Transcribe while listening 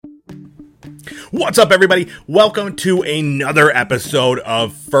What's up, everybody? Welcome to another episode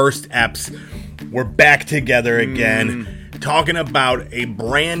of First Eps. We're back together again, talking about a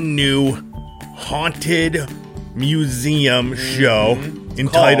brand new haunted museum show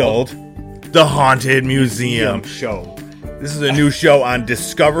entitled The Haunted Museum Show. This is a new show on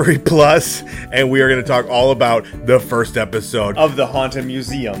Discovery Plus, and we are going to talk all about the first episode Of the Haunted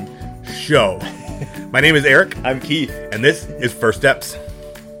Museum show. My name is Eric, I'm Keith. and this is First Eps.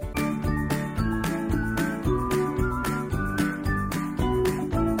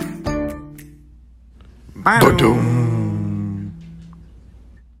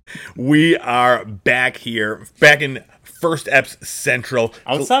 We are back here, back in First Eps Central.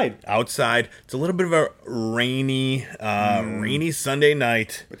 Outside. It's a little bit of a rainy Sunday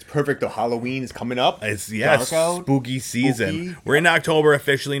night. It's perfect though. Halloween is coming up. It's Dark out. spooky season. Spooky. We're in October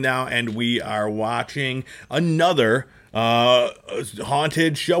officially now, and we are watching another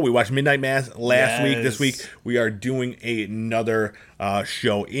haunted show. We watched Midnight Mass last week. This week we are doing another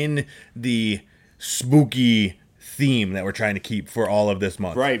show in the spooky theme that we're trying to keep for all of this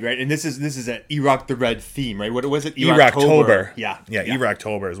month. Right. And this is an Erock the Red theme, right? What was it? Erocktober. Yeah.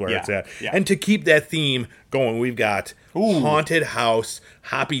 Erocktober is where it's at. Yeah. And to keep that theme going, we've got Haunted House,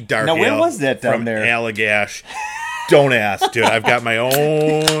 Hoppy Dark Now, where Ale was that down from there? Allagash. Don't ask, dude. I've got my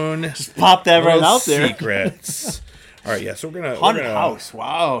own Just pop that right little out there. secrets. All right, yeah. So we're Haunted gonna House.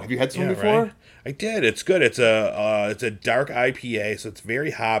 Wow. Have you had some before? Right? I did. It's good. It's a dark IPA, so it's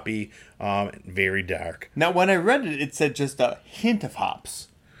very hoppy, very dark. Now, when I read it, it said just a hint of hops.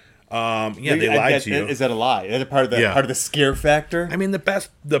 They lied to you. Is that a lie? Is that part of the scare factor? I mean, the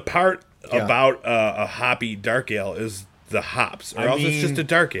part about a hoppy dark ale is the hops, or else it's just a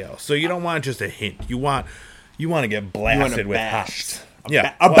dark ale. So you don't want just a hint. You want to get blasted with hops.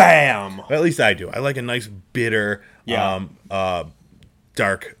 Bam. Well, at least I do. I like a nice bitter,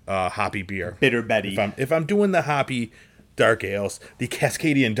 dark hoppy beer. Bitter Betty. If I'm doing the hoppy dark ales, the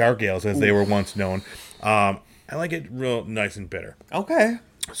Cascadian dark ales as they were once known, I like it real nice and bitter. Okay.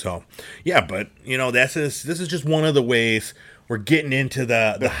 So, yeah, but this is just one of the ways we're getting into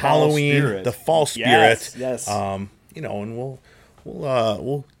the Halloween, spirit. the fall spirit. Yes. And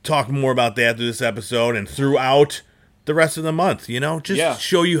we'll talk more about that through this episode and throughout the rest of the month.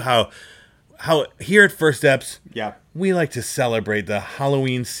 Show you how here at First Eps, we like to celebrate the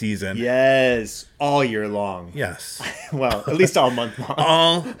Halloween season. Yes, all year long. Yes. Well, at least all month long.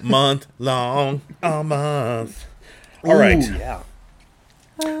 All month long. All month. All right. Yeah.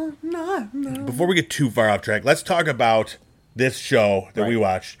 Before we get too far off track, let's talk about this show that we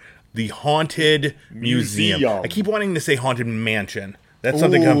watched, The Haunted Museum. I keep wanting to say Haunted Mansion. That's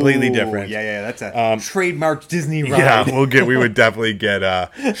something completely different. Yeah, that's a trademark Disney ride. Yeah, we would definitely get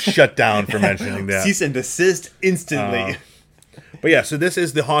shut down for mentioning that. Cease and desist instantly. But yeah, so this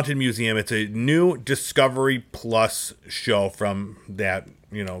is The Haunted Museum. It's a new Discovery Plus show from that,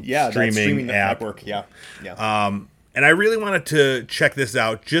 streaming app. Network. Yeah. And I really wanted to check this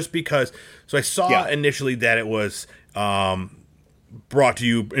out just because. So I saw initially that it was brought to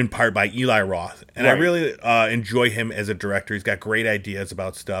you in part by Eli Roth. And I really enjoy him as a director. He's got great ideas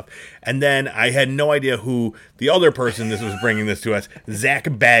about stuff. And then I had no idea who the other person this was bringing this to us, Zach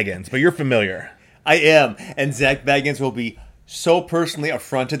Baggins. But you're familiar. I am. And Zach Baggins will be so personally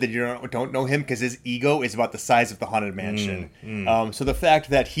affronted that you don't know him because his ego is about the size of the Haunted Mansion. So the fact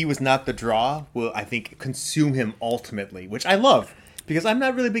that he was not the draw will, I think, consume him ultimately, which I love because I'm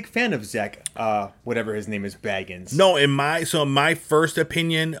not really a big fan of Zach, whatever his name is, Baggins. No, my first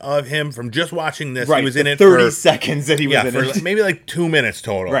opinion of him from just watching this, he was in it 30 for seconds that he was in it. Maybe like 2 minutes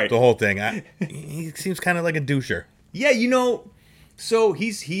total. Right. The whole thing. He seems kind of like a doucher. Yeah, so he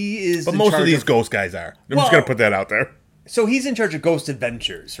is. But most of these ghost guys are. I'm just gonna put that out there. So he's in charge of Ghost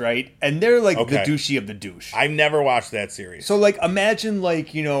Adventures, right? And they're like the douchey of the douche. I've never watched that series. So imagine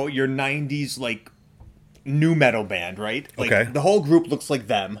your 90s new metal band, right? The whole group looks like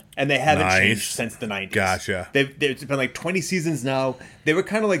them, and they haven't changed since the 90s. Gotcha. It's been 20 seasons now. They were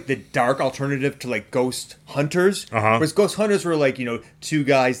kind of like the dark alternative to Ghost Hunters. Whereas Ghost Hunters were two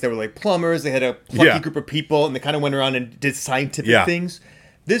guys that were plumbers. They had a plucky group of people, and they kind of went around and did scientific things.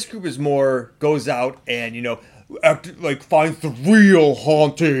 This group is more goes out and finds the real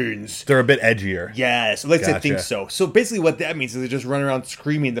hauntings. They're a bit edgier. Yes, I think so. So basically what that means is they just run around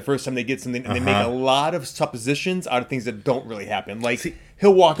screaming the first time they get something, and they make a lot of suppositions out of things that don't really happen.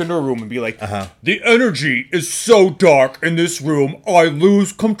 he'll walk into a room and be like, the energy is so dark in this room, I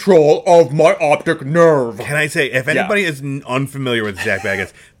lose control of my optic nerve. Can I say, if anybody is unfamiliar with Zak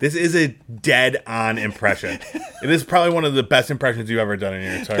Bagans, this is a dead-on impression. It is probably one of the best impressions you've ever done in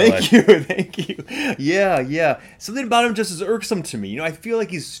your entire life. Thank you. Yeah. Something about him just is irksome to me. You know, I feel like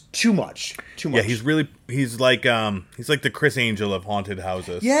he's too much. Yeah, he's like the Chris Angel of haunted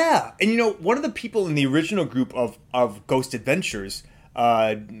houses. Yeah, and you know, one of the people in the original group of Ghost Adventures,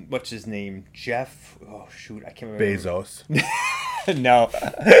 what's his name? Jeff? Oh shoot, I can't remember. Bezos. No,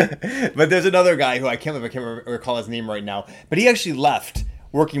 but there's another guy who I can't recall his name right now. But he actually left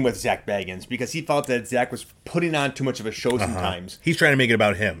working with Zak Bagans because he felt that Zak was putting on too much of a show sometimes. He's trying to make it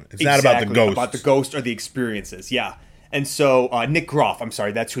about him. It's not about the ghost. About the ghost or the experiences. Yeah. And so Nick Groff, I'm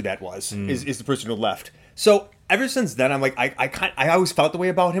sorry, that's who that was, is the person who left. So ever since then, I'm like, I always felt the way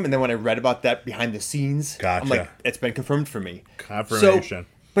about him. And then when I read about that behind the scenes, gotcha. I'm like, it's been confirmed for me. Confirmation. So,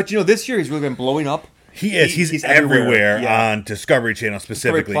 but you know, this year he's really been blowing up. He is. He's everywhere on Discovery Channel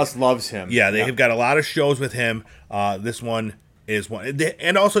specifically. Discovery Plus loves him. Yeah, they've got a lot of shows with him. This one is one.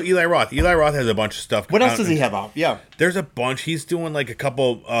 And also Eli Roth. Eli Roth has a bunch of stuff. What else does he have out? Yeah. There's a bunch. He's doing like a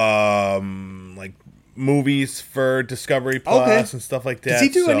couple like movies for Discovery Plus and stuff like that. Does he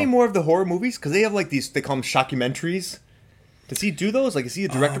do any more of the horror movies? Because they have like these, they call them shockumentaries. Does he do those? Like, is he a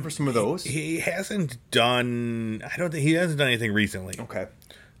director for some of those? He hasn't done. I don't think he hasn't done anything recently. Okay.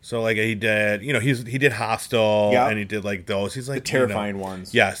 So like he did, you know, he did Hostel and he did like those. He's like the terrifying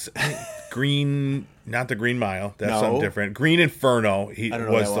ones. Yes, Green, not the Green Mile. That's something different. Green Inferno. He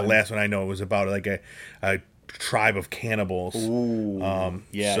was the last one I know. It was about like a tribe of cannibals. Ooh.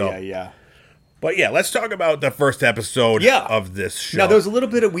 Yeah. But yeah, let's talk about the first episode of this show. Now there's a little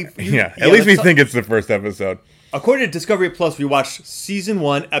bit of at least we think it's the first episode. According to Discovery Plus, we watched Season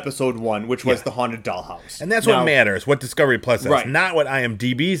 1, Episode 1, which was The Haunted Dollhouse. And that's what matters, what Discovery Plus says. Not what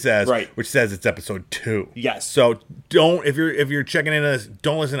IMDb says, which says it's Episode 2. Yes. So don't, if you're checking into this,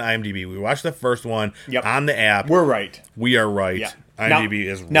 don't listen to IMDb. We watched the first one on the app. We're right. We are right. Yeah. IMDb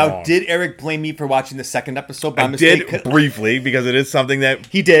is wrong. Now, did Eric blame me for watching the second episode by mistake? I did briefly, because it is something that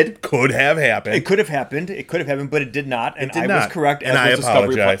he did. Could have happened. It could have happened, but it did not. And I was correct. And I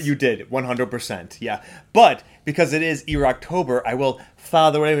apologize. You did, 100%. Yeah. But because it is Ear-October, I will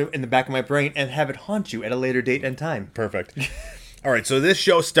file the way in the back of my brain and have it haunt you at a later date and time. Perfect. All right, so this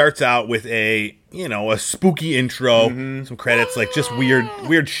show starts out with a spooky intro, some credits, like just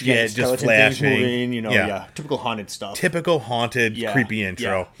weird shit, just flashing. Moving, typical haunted stuff. Typical haunted, creepy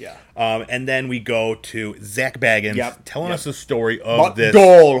intro. Yeah. And then we go to Zak Bagans telling us the story of this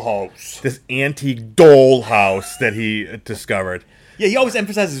dollhouse, this antique dollhouse that he discovered. Yeah, he always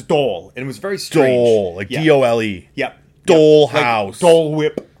emphasizes doll, and it was very strange. Doll, like D-O-L-E. Yep. Dollhouse. Like Dole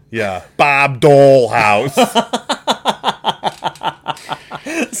Whip. Yeah. Bob Dollhouse.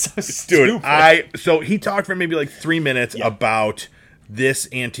 So stupid. Dude, so he talked for maybe like 3 minutes about this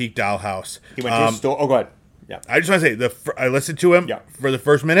antique dollhouse. He went to a store. Oh, go ahead. Yeah. I just want to say, I listened to him for the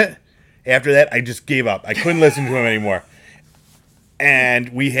first minute. After that, I just gave up. I couldn't listen to him anymore. And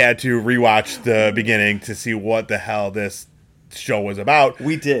we had to rewatch the beginning to see what the hell this show was about.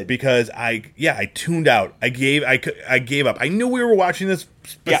 We did, because I tuned out. I gave up. I knew we were watching this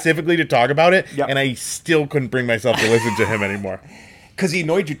specifically to talk about it, and I still couldn't bring myself to listen to him anymore. Because he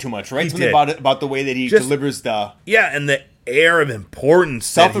annoyed you too much, right? Something about the way that he delivers the and the air of importance,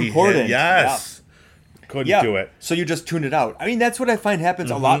 self-important. Yes, couldn't do it. So you just tune it out. I mean, that's what I find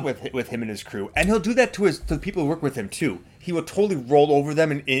happens a lot with him and his crew, and he'll do that to the people who work with him too. He will totally roll over them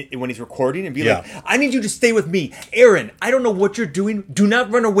when he's recording and be like, I need you to stay with me. Aaron, I don't know what you're doing. Do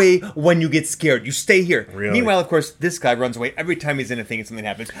not run away when you get scared. You stay here. Really? Meanwhile, of course, this guy runs away every time he's in a thing and something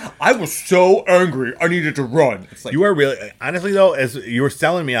happens. I was so angry. I needed to run. It's like, you are really, honestly though, as you were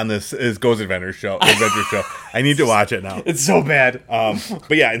selling me on this Ghost Adventure show, I need to watch it now. It's so bad.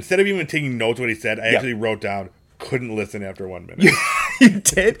 But yeah, instead of even taking notes what he said, I actually wrote down, couldn't listen after 1 minute. You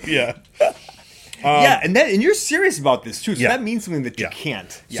did? Yeah. And you're serious about this too, so that means something that you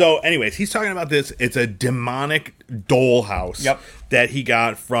can't. Yeah. So, anyways, he's talking about this. It's a demonic dollhouse that he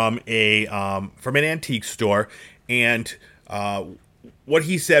got from an antique store, and what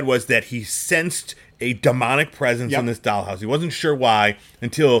he said was that he sensed a demonic presence in this dollhouse. He wasn't sure why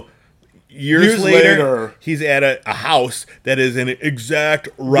until years later he's at a house that is an exact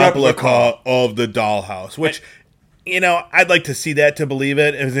replica of the dollhouse, which. I'd like to see that to believe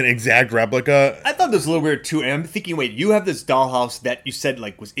it as an exact replica. I thought this was a little weird too, and I'm thinking, wait, you have this dollhouse that you said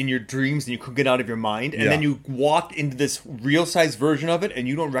was in your dreams and you couldn't get out of your mind, and then you walk into this real-size version of it and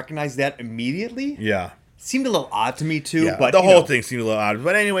you don't recognize that immediately? Yeah. seemed a little odd to me too. Yeah, but the whole thing seemed a little odd.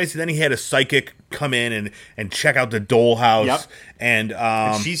 But anyways, then he had a psychic come in and check out the dollhouse. Yep.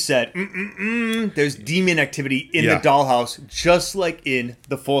 And she said, there's demon activity in the dollhouse, just like in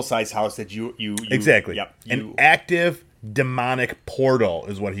the full-size house that you exactly. Yep. An active demonic portal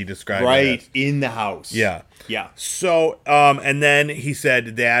is what he described. Right, in the house. Yeah. Yeah. So, and then he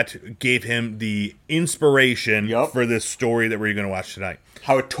said that gave him the inspiration for this story that we're going to watch tonight.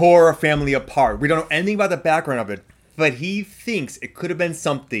 How it tore a family apart. We don't know anything about the background of it, but he thinks it could have been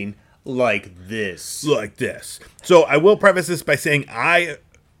something like this. So I will preface this by saying I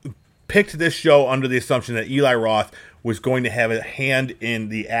picked this show under the assumption that Eli Roth was going to have a hand in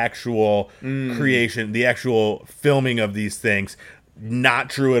the actual creation, the actual filming of these things. Not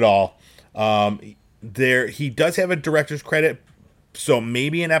true at all. He does have a director's credit, so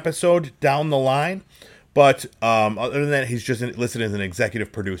maybe an episode down the line. But other than that, he's just listed as an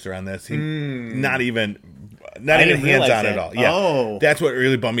executive producer on this. Not even hands on at all. Yeah, that's what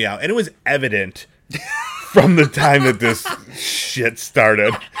really bummed me out, and it was evident from the time that this shit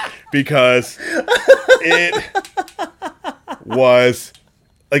started, because it was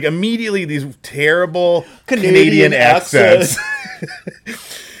like immediately these terrible Canadian accents.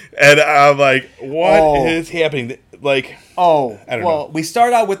 And I'm like, what is happening? Like, I don't know. We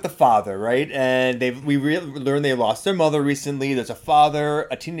start out with the father, right? And we learn they lost their mother recently. There's a father,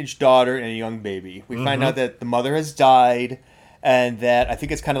 a teenage daughter, and a young baby. We find out that the mother has died, and that I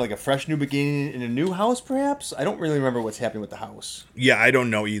think it's kind of like a fresh new beginning in a new house, perhaps? I don't really remember what's happening with the house. Yeah, I don't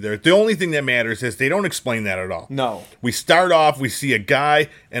know either. The only thing that matters is they don't explain that at all. No. We start off, we see a guy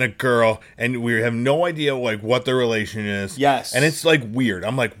and a girl, and we have no idea like what their relation is. Yes. And it's like weird.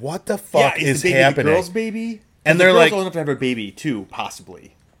 I'm like, what the fuck is the baby happening? The girl's baby? And they're like, old enough to have her baby too,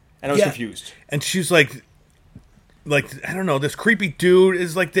 possibly. And I was confused. And she's like, I don't know, this creepy dude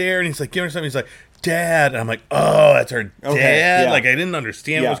is like there, and he's like giving her something. He's like, Dad. And I'm like, oh, that's her dad. Like, I didn't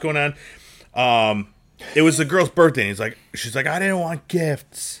understand what was going on. It was the girl's birthday, and she's like, I didn't want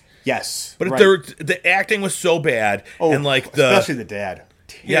gifts. Yes, but the acting was so bad, and like especially the dad,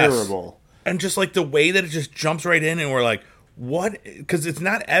 terrible. Yes. And just like the way that it just jumps right in, and we're like, what? Because it's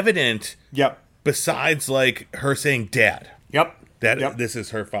not evident. Yep. Besides, like her saying, "Dad." Yep. This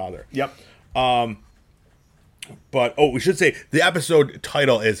is her father. Yep. But we should say the episode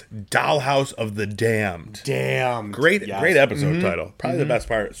title is "Dollhouse of the Damned." Damned. Great episode title. Probably the best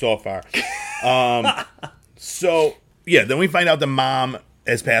part so far. So yeah, then we find out the mom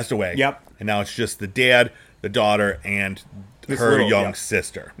has passed away. Yep. And now it's just the dad, the daughter, and her young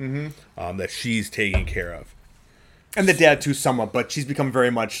sister that she's taking care of. And the dad too, somewhat, but she's become very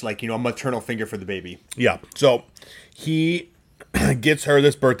much like, a maternal figure for the baby. Yeah. So he gets her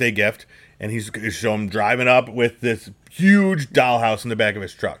this birthday gift, and he's showing him driving up with this huge dollhouse in the back of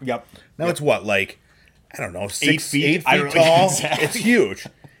his truck. Yep. Now it's what, like, I don't know, 8 feet tall? Exactly. It's huge.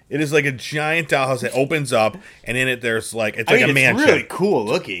 It is like a giant dollhouse that opens up, and in it there's like a mansion. It's really cool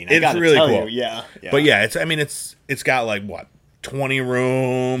looking. It's really cool. Yeah. But yeah, it's got like what, 20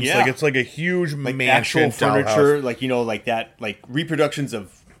 rooms. Yeah. Like it's like a huge mansion. Actual furniture, dollhouse. like that, like reproductions of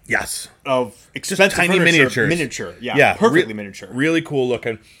expensive just tiny furniture. miniatures. Miniature. Yeah. Perfectly miniature. Really cool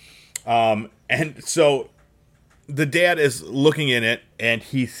looking. And so the dad is looking in it, and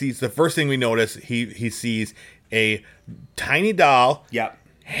he sees the first thing we notice. He sees a tiny doll. Yeah.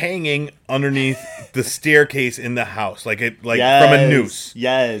 Hanging underneath the staircase in the house, from a noose.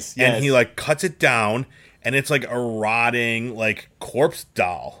 Yes. And he like cuts it down, and it's like a rotting like corpse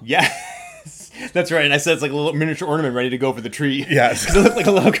doll. Yes, that's right. And I said it's like a little miniature ornament ready to go for the tree. Yes, because it looked like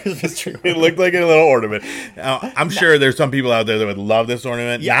a little Christmas tree. It looked like a little ornament. Now, I'm sure there's some people out there that would love this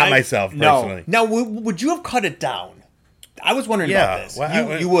ornament. Not myself personally. Now, would you have cut it down? I was wondering about this.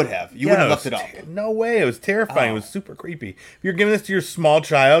 Well, you would have. You would have left it up. No way. It was terrifying. It was super creepy. If you're giving this to your small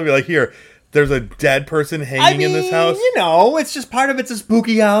child, you're like, here, there's a dead person hanging in this house. It's just part of it's a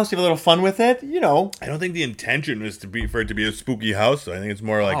spooky house. You have a little fun with it. I don't think the intention was for it to be a spooky house. I think it's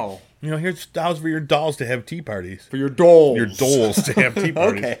more like, here's styles for your dolls to have tea parties. For your dolls. Your dolls to have tea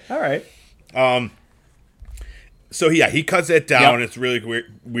parties. Okay. All right. So, yeah, he cuts it down. Yep. It's really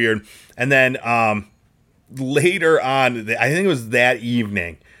weird. And then later on, I think it was that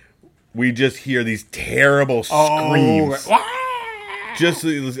evening, we just hear these terrible screams.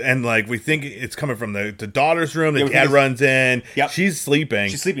 And like we think it's coming from the daughter's room. The dad runs in. Yep. She's sleeping.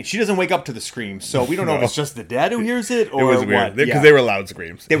 She doesn't wake up to the screams, so we don't know if it's just the dad who hears it or it was weird because they were loud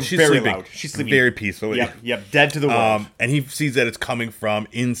screams. They were very loud. She's sleeping very peacefully. Yep. Dead to the world. And he sees that it's coming from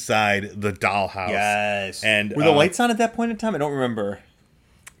inside the dollhouse. Yes. And were the lights on at that point in time? I don't remember.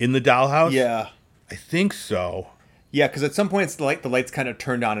 In the dollhouse? Yeah. I think so. Yeah, because at some points the lights kind of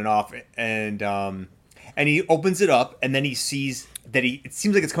turned on and off, and And he opens it up, and then he sees that it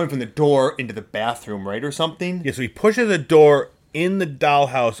seems like it's coming from the door into the bathroom, right, or something. Yeah, so he pushes the door in the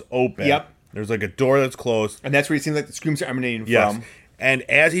dollhouse open. Yep. There's like a door that's closed. And that's where it seems like the screams are emanating Yes. from. And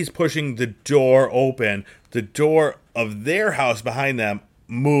as he's pushing the door open, the door of their house behind them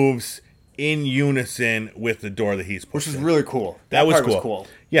moves in unison with the door that he's pushing. Which was really cool. That was part cool. was cool.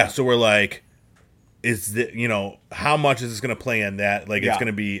 Yeah, so we're like, is the how much is this going to play in that? Like, it's going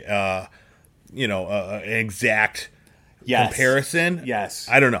to be an exact comparison. Yes.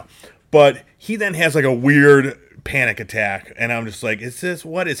 I don't know, but he then has like a weird panic attack, and I'm just like,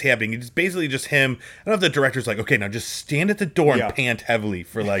 what is happening? It's basically just him. I don't know if the director's like, okay, now just stand at the door and pant heavily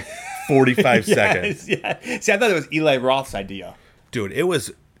for like 45 seconds. Yeah. See, I thought it was Eli Roth's idea. Dude, it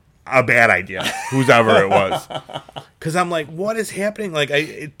was a bad idea, whoever it was. Because I'm like, what is happening? Like,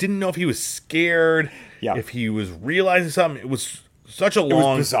 I didn't know if he was scared, if he was realizing something. It was such a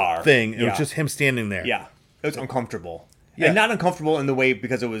long bizarre thing. It was just him standing there. Yeah. It was uncomfortable. Yeah. And not uncomfortable in the way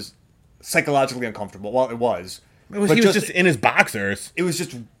because it was psychologically uncomfortable. Well, it was. He was just in his boxers. It was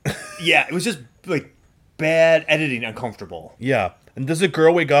just, it was just like bad editing uncomfortable. Yeah. And does the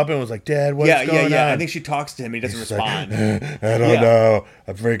girl wake up and was like, Dad, what's going on? I think she talks to him and he doesn't respond. Like, I don't know.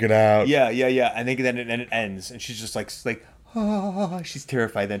 I'm freaking out. Yeah. I think then it ends. And she's just like she's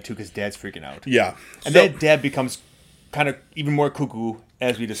terrified then too because Dad's freaking out. Yeah. And then Dad becomes kind of even more cuckoo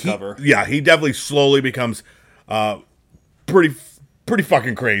as we discover. He definitely slowly becomes pretty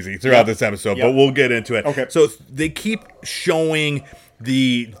fucking crazy throughout this episode, but we'll get into it. Okay. So they keep showing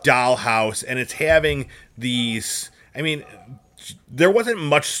the dollhouse, and it's having these. I mean, there wasn't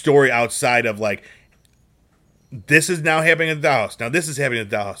much story outside of like, this is now happening at the dollhouse. Now this is happening at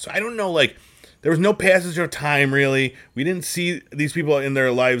the dollhouse. So I don't know, like, there was no passage of time really. We didn't see these people in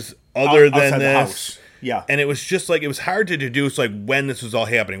their lives other than this. The house. Yeah. And it was just like, it was hard to deduce like when this was all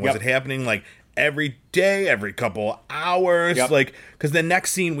happening. Was it happening like every day, every couple hours? Like, because the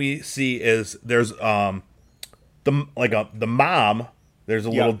next scene we see is there's the mom. There's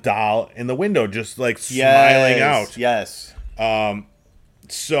a little doll in the window, just like smiling out. Yes.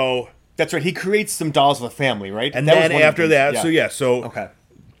 So that's right. He creates some dolls of the family, right? And then after that, okay.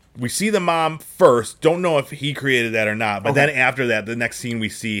 We see the mom first. Don't know if he created that or not. But then after that, the next scene we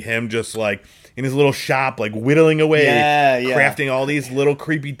see him just like in his little shop, like whittling away, crafting all these little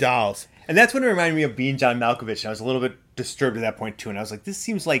creepy dolls. And that's when it reminded me of Being John Malkovich. And I was a little bit disturbed at that point too. And I was like, this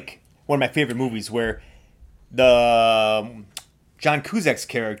seems like one of my favorite movies where the John Cusack's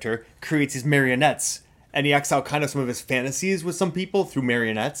character creates his marionettes. And he acts out kind of some of his fantasies with some people through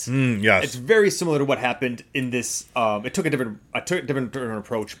marionettes. Yes. It's very similar to what happened in this. It took a different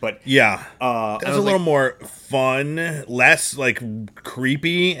approach, but yeah, it was a little more fun, less like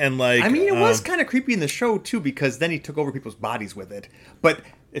creepy, and like. I mean, it was kind of creepy in the show too because then he took over people's bodies with it. But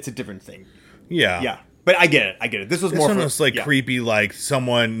it's a different thing. Yeah. But I get it. This was more almost like creepy, like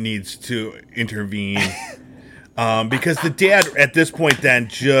someone needs to intervene, because the dad at this point then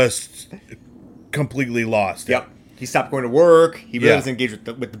just completely lost it. Yep. He stopped going to work. He really doesn't engage with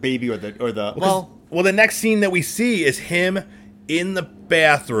the baby or the well, the next scene that we see is him in the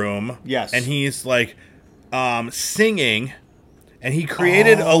bathroom. Yes. And he's like singing, and he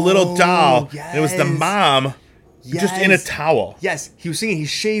created a little doll. Yes. It was the mom just in a towel. Yes. He was singing,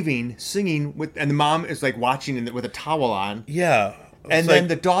 he's singing and the mom is like watching with a towel on. Yeah. And then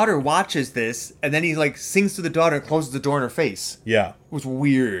the daughter watches this, and then he like sings to the daughter and closes the door in her face. Yeah. It was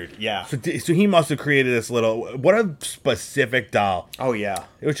weird. Yeah. So he must have created this little. What a specific doll. Oh yeah.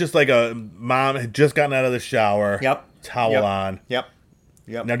 It was just like a mom had just gotten out of the shower. Yep. Towel on. Yep.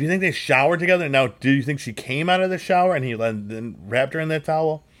 Now, do you think they showered together? Now, do you think she came out of the shower and he then wrapped her in that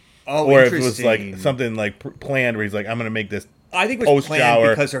towel? Oh, or if it was like something like planned where he's like, I'm going to make this. I think it was planned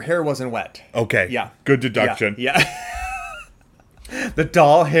because her hair wasn't wet. Okay. Yeah. Good deduction. Yeah. The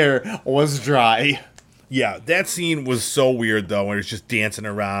doll hair was dry. Yeah, that scene was so weird though, when it's just dancing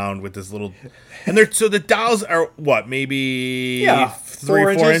around with this little, and so the dolls are what, maybe 3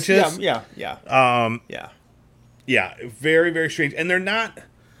 or 4 inches? Yeah. Yeah, very, very strange, and they're not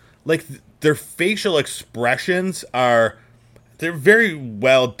like their facial expressions they're very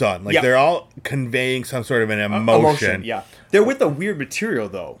well done. Like they're all conveying some sort of an emotion. Yeah, they're with a weird material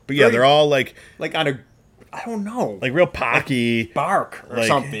though. But they're all like on a. I don't know. Like real pocky. Like bark or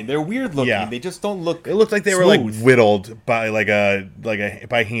something. They're weird looking. Yeah. They just don't look. It looked like they were like whittled by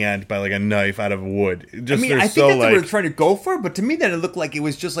by hand by like a knife out of wood. Just, I mean, I think that's what they were trying to go for, but to me then it looked like it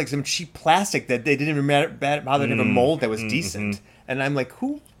was just like some cheap plastic that they didn't even bother to have a mold that was decent. And I'm like,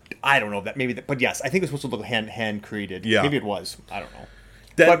 who? I don't know that maybe, but yes, I think it was supposed to look hand created. Yeah. Maybe it was. I don't know.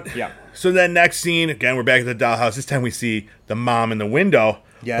 But, yeah. So then next scene, again, we're back at the dollhouse. This time we see the mom in the window.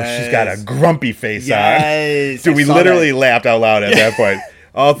 Yes. But she's got a grumpy face on. So we literally laughed out loud at that point.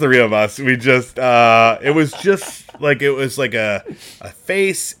 All three of us. We just, it was like a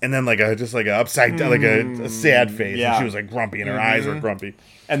face and then like a upside down, like a sad face. Yeah. And she was like grumpy and her eyes were grumpy.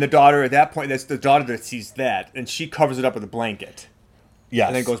 And the daughter at that point, that's the daughter that sees that, and she covers it up with a blanket. Yes.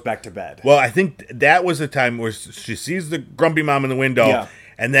 And then goes back to bed. Well, I think that was the time where she sees the grumpy mom in the window,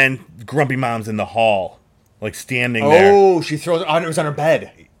 and then grumpy mom's in the hall, like standing there. Oh, she throws it on. It was on her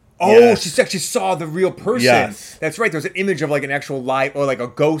bed. Oh, Yes. she actually saw the real person. Yes. That's right. There was an image of like an actual live, or like a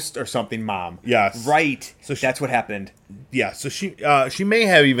ghost or something, Mom. Yes. Right. So that's what happened. Yeah, so she may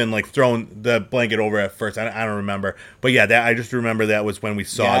have even like thrown the blanket over at first. I don't remember, but yeah, that I just remember that was when we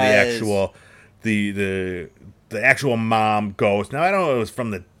saw the actual the actual mom ghost. Now I don't know if it was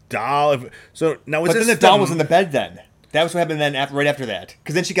from the doll. So now was but then the doll was in the bed. Then that was what happened. Then right after that,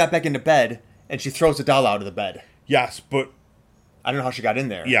 because then she got back into bed and she throws the doll out of the bed. Yes, but I don't know how she got in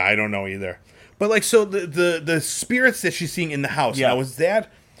there. Yeah, I don't know either. But like, so the spirits that she's seeing in the house. Yeah. Now, was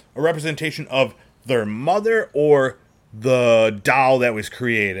that a representation of their mother or the doll that was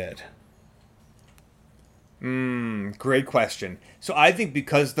created? Great question. So I think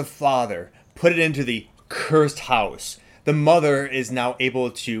because the father put it into the cursed house, the mother is now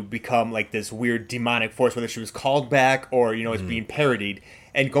able to become like this weird demonic force, whether she was called back or, is being parodied,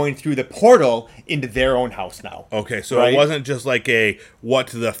 and going through the portal into their own house now. Okay, so It wasn't just like what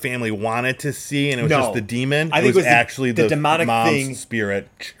the family wanted to see, and it was just the demon. I think it was actually the demonic mom's spirit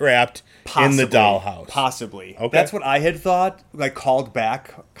trapped in the dollhouse. Possibly. Okay. That's what I had thought, like called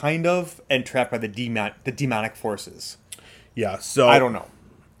back, kind of, and trapped by the demonic forces. Yeah, so I don't know.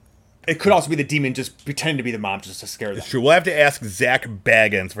 It could also be the demon just pretending to be the mom just to scare them. Sure, we'll have to ask Zach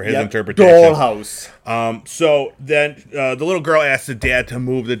Baggins for his interpretation. Dollhouse. So then the little girl asks the dad to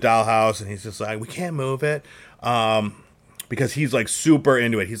move the dollhouse, and he's just like, we can't move it. Because he's like super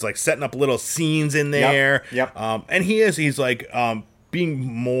into it. He's like setting up little scenes in there. Yep. And he's like being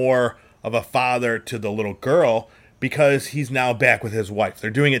more of a father to the little girl because he's now back with his wife.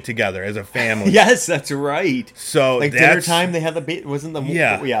 They're doing it together as a family. Yes, that's right. So like dinner time, they had the baby. Wasn't the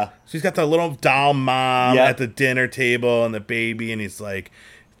yeah. So he's got the little doll mom at the dinner table and the baby, and he's like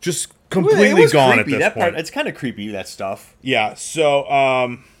just completely gone creepy. at this that point. Part, it's kind of creepy, that stuff. Yeah.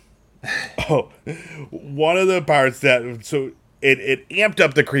 So one of the parts that it amped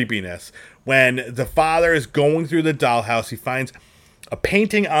up the creepiness when the father is going through the dollhouse. He finds a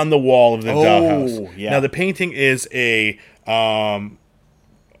painting on the wall of the dollhouse. Yeah. Now the painting is a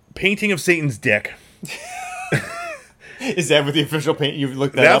painting of Satan's dick. Is that what the official paint you've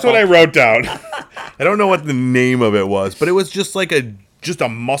looked at? That's what I wrote down. I don't know what the name of it was, but it was just like a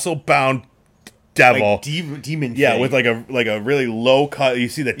muscle bound devil, like demon. Yeah, thing. with like a really low cut. You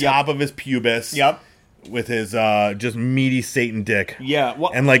see the top of his pubis. Yep. With his just meaty Satan dick. Yeah,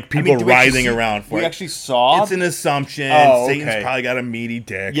 well, and like people writhing around for it. We actually saw. It's an assumption. Oh, okay. Satan's probably got a meaty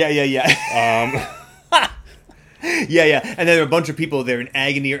dick. Yeah. Yeah. And then there were a bunch of people there in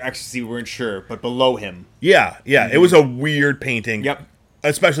agony or ecstasy, weren't sure, but below him. Yeah. It was a weird painting. Yep.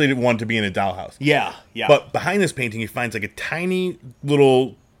 Especially one to be in a dollhouse. Yeah. But behind this painting, he finds like a tiny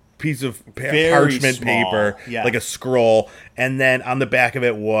little piece of parchment paper, like a scroll, and then on the back of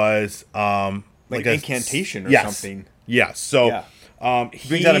it was like an incantation or something. Yes. So he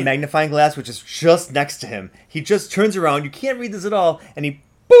brings out a magnifying glass, which is just next to him. He just turns around. You can't read this at all, and he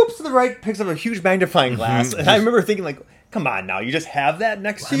boops to the right, picks up a huge magnifying glass. And I remember thinking, like, come on now, you just have that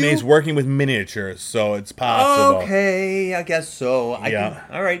next to you? I mean, he's working with miniatures, so it's possible. Okay, I guess so.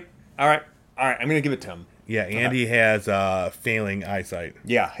 All right. I'm going to give it to him. Yeah, Andy has failing eyesight.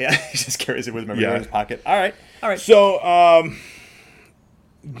 Yeah, he just carries it with him in his pocket. All right. So,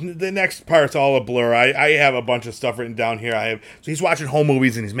 the next part's all a blur. I have a bunch of stuff written down here. So he's watching home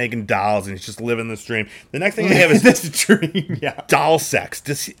movies and he's making dolls and he's just living this dream. The next thing I have is this dream. Yeah, doll sex.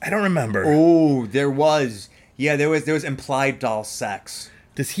 I don't remember. Oh, there was. Yeah, there was implied doll sex.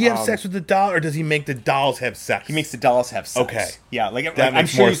 Does he have sex with the doll, or does he make the dolls have sex? He makes the dolls have sex. Okay. Yeah, like that I'm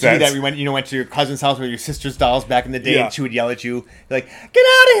sure you sense. do that. We went to your cousin's house with your sister's dolls back in the day, and she would yell at you, like, "Get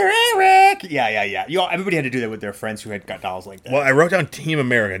out of here, Eric!" Yeah. Everybody had to do that with their friends who had got dolls like that. Well, I wrote down Team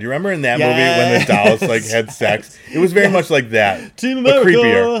America. Do you remember in that movie when the dolls like had sex? It was very much like that. Team America. But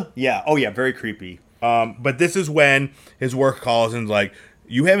creepier. Yeah. Oh yeah, very creepy. But this is when his work calls and is like,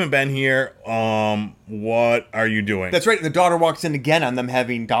 you haven't been here. What are you doing? That's right. The daughter walks in again on them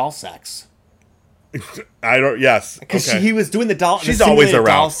having doll sex. Yes. Because he was doing the doll. She's always around.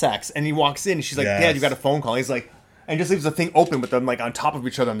 Doll sex, and he walks in, and she's like, "Dad, you got a phone call." He's like, and just leaves the thing open with them like on top of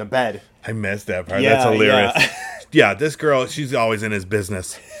each other on the bed. I missed that part. That's hilarious. Yeah, this girl, she's always in his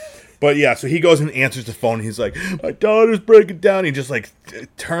business. But yeah, so he goes and answers the phone. And he's like, "My daughter's breaking down." He just like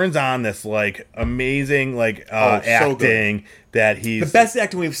turns on this like amazing like acting so that he's the best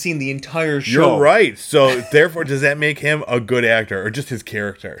acting we've seen the entire show. You're right. So therefore, does that make him a good actor or just his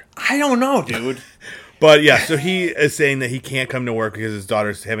character? I don't know, dude. But yeah, so he is saying that he can't come to work because his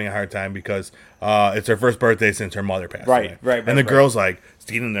daughter's having a hard time because it's her first birthday since her mother passed away. Right. And the girl's like,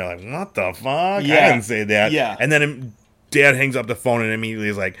 standing there like, "What the fuck? Yeah. I didn't say that." Yeah. And then Dad hangs up the phone and immediately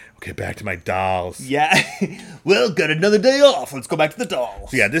is like, "Okay, back to my dolls." Yeah. Well, got another day off. Let's go back to the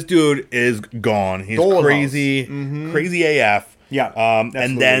dolls. So yeah, this dude is gone. He's crazy, crazy AF. Yeah.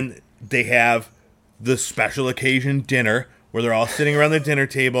 And then they have the special occasion dinner where they're all sitting around the dinner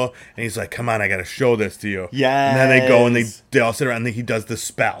table, and he's like, "Come on, I got to show this to you." Yeah. And then they go and they all sit around, and he does the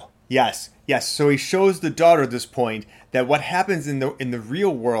spell. Yes. So he shows the daughter at this point that what happens in the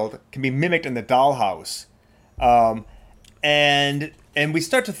real world can be mimicked in the dollhouse. And we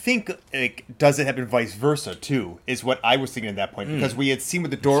start to think, like, does it happen vice versa, too, is what I was thinking at that point. Because we had seen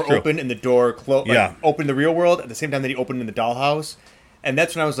with the door open and the door close, open in the real world at the same time that he opened in the dollhouse. And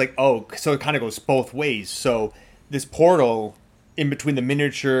that's when I was like, oh, so it kind of goes both ways. So this portal in between the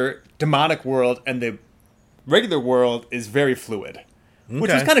miniature demonic world and the regular world is very fluid,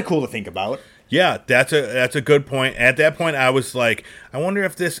 which was kind of cool to think about. Yeah, that's a good point. At that point, I was like, I wonder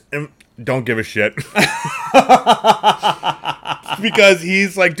if this... don't give a shit. Because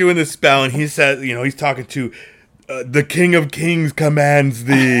he's like doing this spell and he says, he's talking to the King of Kings commands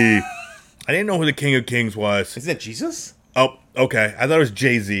thee. I didn't know who the King of Kings was. Isn't that Jesus? Oh, okay. I thought it was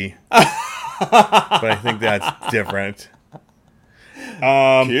Jay-Z. But I think that's different.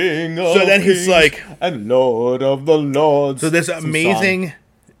 King of so then Kings he's like, and Lord of the Lords. So this amazing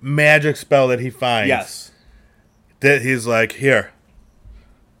magic spell that he finds. Yes. That he's like, here.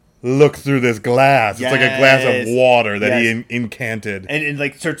 Look through this glass. Yes. It's like a glass of water that he incanted. And it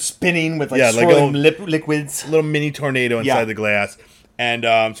like starts spinning with like swirling liquids. A little mini tornado inside the glass. And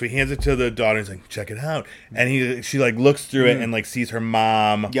so he hands it to the daughter and he's like, check it out. And she like looks through it and like sees her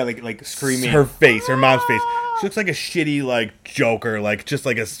mom. Yeah, like screaming. Her face, her mom's face. She looks like a shitty like Joker, like just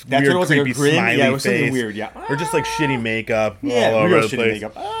like a weird creepy smiley it was face. Something weird, Or just like shitty makeup all over the shitty place.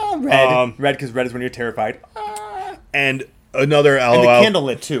 Makeup. Red. Red because red is when you're terrified. And another LOL. And the candle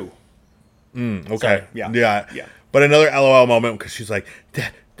lit too. Okay. Sorry. Yeah. But another LOL moment because she's like,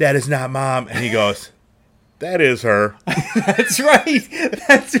 that is not mom. And he goes, that is her. That's right.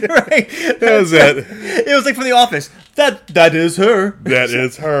 That's right. That was it. It was like from The Office. That is her. That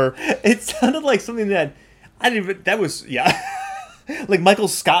is her. It sounded like something that I didn't even. That was like Michael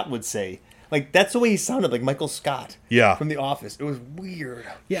Scott would say. Like that's the way he sounded, like Michael Scott. Yeah. From The Office. It was weird.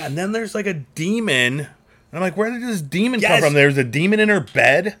 Yeah, and then there's like a demon. And I'm like, where did this demon come from? There's a demon in her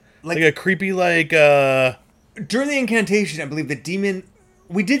bed. Like a creepy, like, During the incantation, I believe the demon...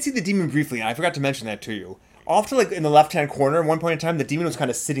 We did see the demon briefly, and I forgot to mention that to you. Off to, like, in the left-hand corner, at one point in time, the demon was kind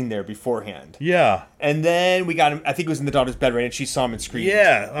of sitting there beforehand. Yeah. And then we got him... I think it was in the daughter's bed, right? And she saw him and screamed.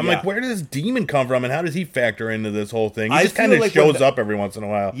 Yeah. I'm like, where does this demon come from, and how does he factor into this whole thing? He just kind of shows up every once in a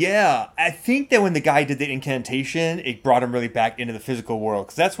while. Yeah. I think that when the guy did the incantation, it brought him really back into the physical world,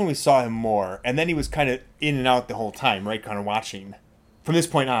 because that's when we saw him more. And then he was kind of in and out the whole time, right? Kind of watching. From this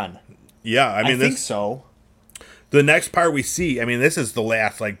point on. Yeah, I think so. The next part we see, I mean, this is the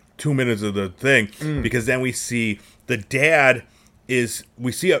last, 2 minutes of the thing, because then we see the dad we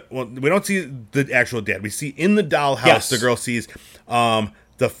don't see the actual dad. We see in the dollhouse, the girl sees a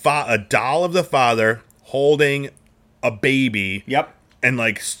doll of the father holding a baby. Yep. And,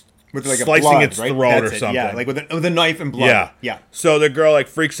 with slicing its throat or something. Yeah, like with a knife and blood. Yeah. So the girl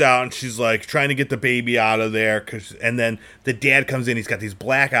freaks out and she's trying to get the baby out of there. And then the dad comes in. He's got these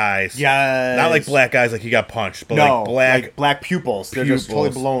black eyes. Yeah. Not like black eyes like he got punched, but black pupils. They're just totally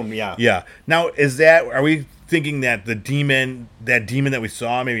blown. Yeah. Yeah. Now, are we thinking that that demon that we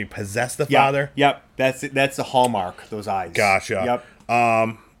saw maybe possessed the father? Yep. That's the hallmark. Those eyes. Gotcha.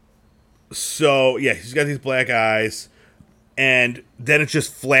 Yep. So yeah, he's got these black eyes. And then it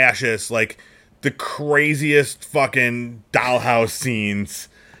just flashes like the craziest fucking dollhouse scenes.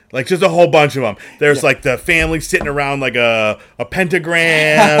 Like just a whole bunch of them. There's like the family sitting around like a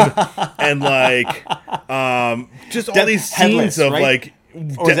pentagram and just all these scenes of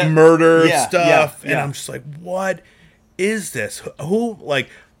murder stuff. And I'm just like, what is this? Who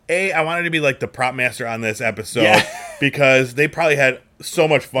I wanted to be like the prop master on this episode because they probably had so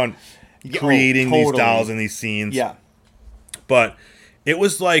much fun creating these dolls and these scenes. Yeah. But it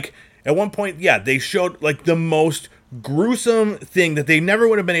was at one point, they showed the most gruesome thing that they never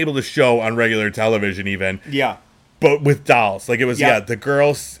would have been able to show on regular television even. Yeah. but with dolls. Like it was the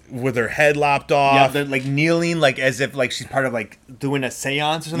girls with her head lopped off. Yeah, they're like kneeling, like as if like she's part of like doing a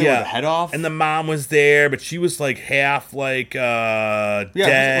seance or something with her head off. And the mom was there, but she was like half like dead.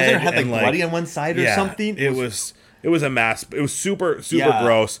 Wasn't her head like bloody on one side or something? It was a mess. It was super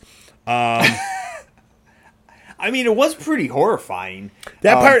gross. I mean, it was pretty horrifying.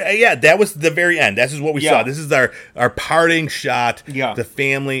 That part, that was the very end. This is what we saw. This is our parting shot. Yeah. The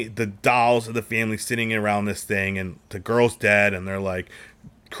family, the dolls of the family sitting around this thing, and the girl's dead, and they're like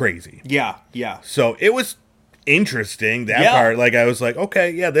crazy. Yeah, yeah. So it was interesting, that part. Like, I was like,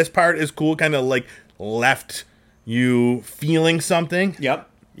 okay, this part is cool. Kind of like left you feeling something. Yep.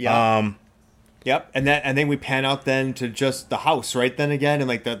 Yeah. Yep, and then we pan out then to just the house, right? Then again, and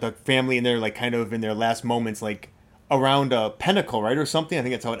like the family, and they're like kind of in their last moments, like around a pinnacle, right, or something. I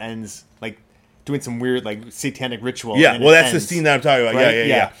think that's how it ends, like doing some weird like satanic ritual. Yeah, well, that's the scene that I'm talking about. Right?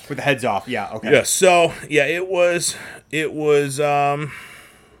 Yeah, with the heads off. Yeah, okay. Yeah, so it was it was a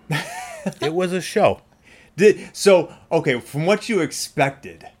show. Okay, from what you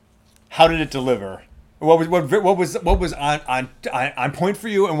expected, how did it deliver? What was on point for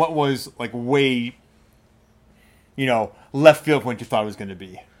you, and what was like way, left field from what you thought it was going to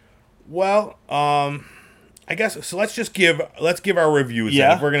be? Well, I guess so. Let's give our reviews.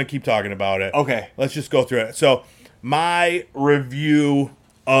 Yeah, if we're going to keep talking about it. Okay, let's just go through it. So my review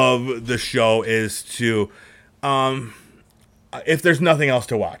of the show is to, if there's nothing else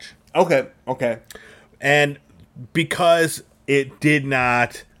to watch. Okay, and because it did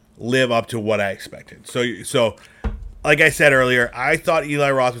not live up to what I expected. So like I said earlier, I thought Eli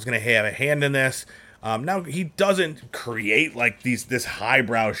Roth was going to have a hand in this. Now he doesn't create like this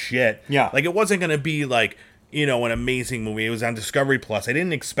highbrow shit. Yeah. Like it wasn't going to be like, an amazing movie. It was on Discovery Plus. I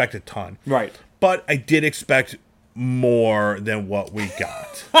didn't expect a ton. Right. But I did expect more than what we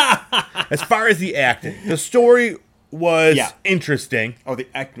got. As far as the acting, the story was interesting. Oh, the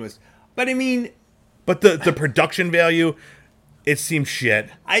acting was, but I mean, but the production value, it seemed shit.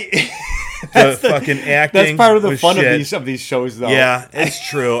 Fucking acting. That's part of the fun shit. of these shows, though. Yeah, it's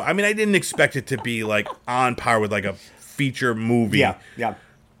true. I mean, I didn't expect it to be like on par with like a feature movie. Yeah.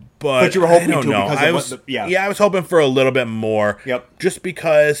 But you were hoping I don't know. I was hoping for a little bit more. Yep. Just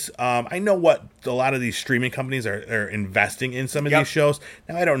because I know what a lot of these streaming companies are investing in some of these shows.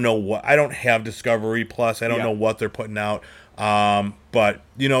 Now I don't know what. I don't have Discovery Plus. I don't know what they're putting out. But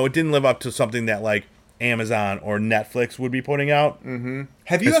it didn't live up to something that like Amazon or Netflix would be putting out. Mm-hmm.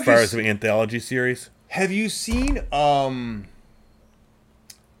 Have you as far as the anthology series? Have you seen? I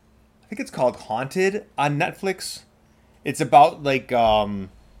think it's called Haunted on Netflix. It's about like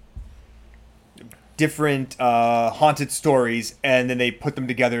different haunted stories, and then they put them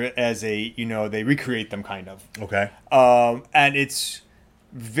together as a they recreate them kind of. Okay. And it's.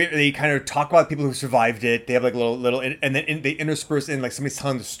 They kind of talk about people who survived it. They have like little, and then they intersperse in like somebody's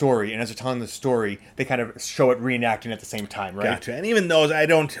telling the story, and as they're telling the story, they kind of show it reenacting at the same time, right? Gotcha. And even those I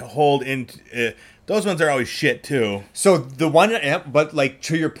don't hold in. Those ones are always shit too. So the one, but like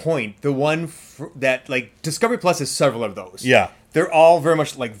to your point, the one that like Discovery Plus has several of those. Yeah, they're all very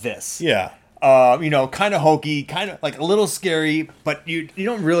much like this. Yeah. Kind of hokey, kind of like a little scary, but you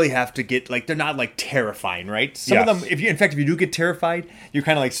don't really have to get like they're not like terrifying, right? Some of them, if you do get terrified, you're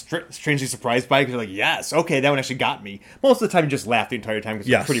kind of like strangely surprised by it because you're like, yes, okay, that one actually got me. Most of the time, you just laugh the entire time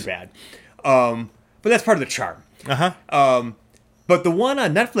because it's pretty bad. But that's part of the charm. But the one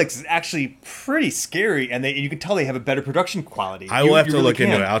on Netflix is actually pretty scary, and you can tell they have a better production quality. I will have to look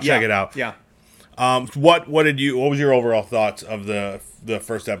into it. I'll check it out. Yeah. What was your overall thoughts of the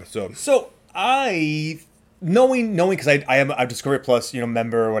first episode? So knowing because I am a Discovery Plus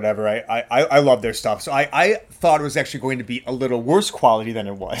member or whatever, I love their stuff. So I thought it was actually going to be a little worse quality than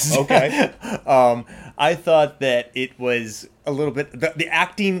it was. Okay. I thought that it was a little bit the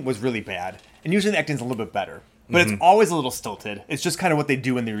acting was really bad, and usually the acting is a little bit better. But it's always a little stilted. It's just kind of what they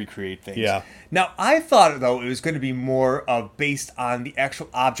do when they recreate things. Yeah. Now, I thought, though, it was going to be more based on the actual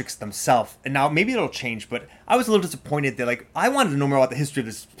objects themselves. And now, maybe it'll change, but I was a little disappointed that, like, I wanted to know more about the history of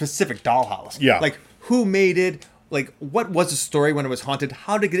this specific dollhouse. Yeah. Like, who made it? Like, what was the story when it was haunted?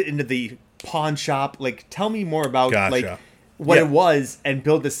 How to get it into the pawn shop? Like, tell me more about, like, what it was and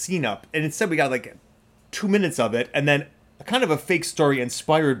build the scene up. And instead, we got, like, 2 minutes of it, and then kind of a fake story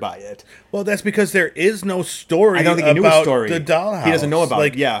inspired by it. Well, that's because there is no story. I don't think he knew a story. The dollhouse. He doesn't know about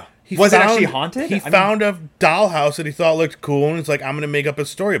it. Yeah. Was it actually haunted? He found a dollhouse that he thought looked cool, and it's like, I'm going to make up a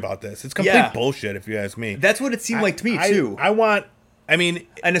story about this. It's complete bullshit, if you ask me. That's what it seemed like to me, too. I want I mean,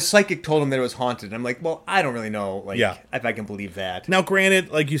 and a psychic told him that it was haunted. And I'm like, well, I don't really know, like, Yeah. if I can believe that. now granted,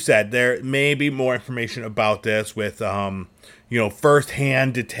 like you said, there may be more information about this with,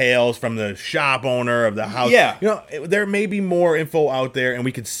 first-hand details from the shop owner of the house. Yeah. There may be more info out there, and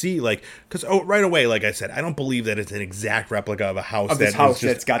we could see, like, because right away, like I said, I don't believe that it's an exact replica of a house Of this that house is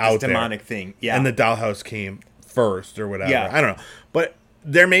just that's got out this there. demonic thing. Yeah. And the dollhouse came first or whatever. Yeah. I don't know. But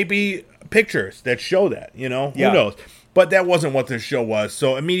there may be pictures that show that, Yeah. Who knows? But that wasn't what this show was.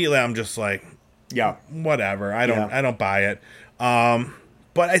 So immediately I'm just like, yeah. whatever. I Yeah. don't buy it.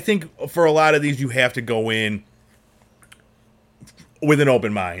 But I think for a lot of these you have to go in with an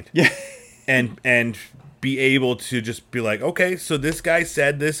open mind. Yeah. and be able to just be like, okay, so this guy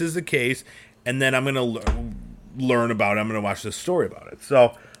said this is the case, and then I'm going to learn about it. I'm going to watch this story about it.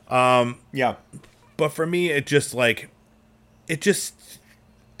 So, Yeah. but for me, I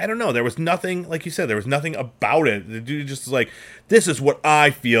don't know. There was nothing, like you said, there was nothing about it. The dude just was like, this is what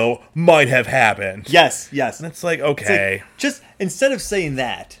I feel might have happened. Yes. Yes. And it's like, It's okay. like, just instead of saying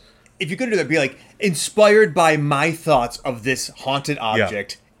that, if you're going to do that, be like, inspired by my thoughts of this haunted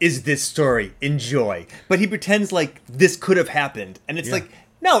object is this story. Enjoy. But he pretends like this could have happened. And it's like,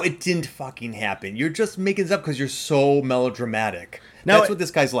 no, it didn't fucking happen. You're just making this up because you're so melodramatic. Now, That's what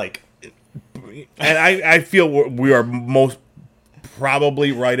this guy's like. And I feel we are most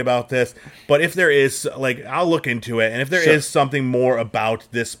probably right about this, but if there is, like, I'll look into it, and if there is something more about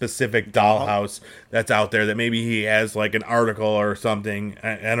this specific dollhouse that's out there, that maybe he has like an article or something,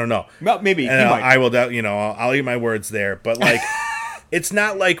 I don't know. Well, maybe and he might. I will, I'll eat my words there, but like, it's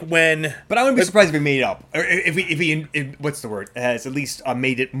not like when. But I wouldn't be surprised if he made it up, or if he what's the word? Has at least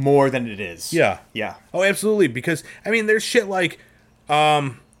made it more than it is. Yeah. Yeah. Oh, absolutely. Because I mean, there's shit like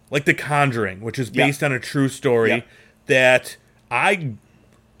The Conjuring, which is based on a true story that I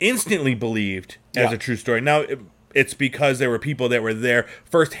instantly believed as a true story. Now, it's because there were people that were there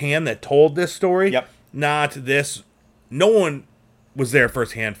firsthand that told this story. Yep. Not this. No one was there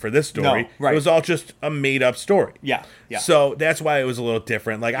firsthand for this story. No, right. It was all just a made-up story. Yeah. Yeah. So that's why it was a little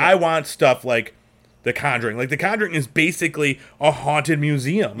different. Like, I want stuff like The Conjuring. Like, The Conjuring is basically a haunted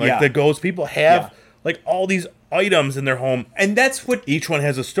museum. Like, the ghost people have, like, all these items in their home. And that's what... Each one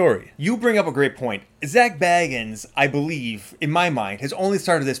has a story. You bring up a great point. Zach Baggins, I believe, in my mind, has only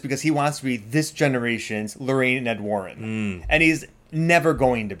started this because he wants to be this generation's Lorraine and Ed Warren. And he's never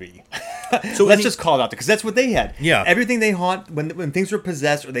going to be. So let's just call it out there, because that's what they had. Yeah. Everything they haunt, when things were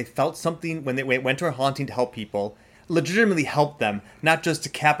possessed or they felt something, when they went to a haunting to help people, legitimately helped them, not just to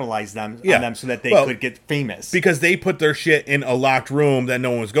capitalize on them so that they could get famous. Because they put their shit in a locked room that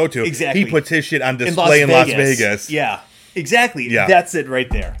no one would go to. Exactly. He puts his shit on display in Las Vegas. Yeah. Exactly. Yeah. That's it right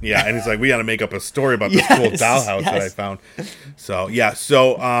there. Yeah, and he's like, we got to make up a story about this cool dollhouse that I found. So yeah,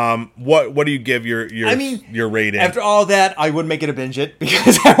 what do you give your rating? After all that, I would make it a binge it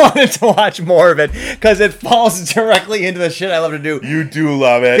because I wanted to watch more of it because it falls directly into the shit I love to do. You do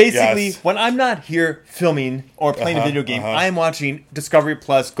love it. Basically, when I'm not here filming or playing a video game, I'm watching Discovery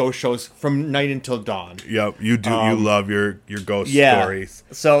Plus ghost shows from night until dawn. Yep, you do. You love your ghost stories.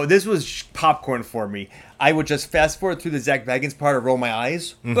 So this was popcorn for me. I would just fast forward through the Zach Baggins part or roll my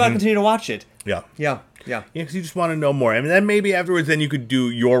eyes, but I continue to watch it. Yeah. Yeah. Yeah, because you just want to know more. I mean, then maybe afterwards, then you could do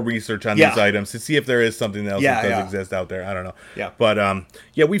your research on these items to see if there is something else that does exist out there. I don't know. Yeah. But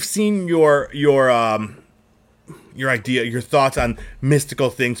we've seen your idea, your thoughts on mystical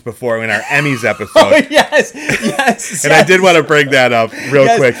things before in our Emmys episode. Oh, yes. And I did want to bring that up real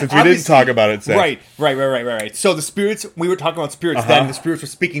quick since we didn't talk about it. Right. So the spirits, we were talking about spirits then. The spirits were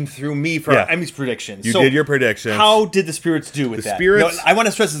speaking through me for our Emmys predictions. You did your predictions. How did the spirits do with that? Spirits, I want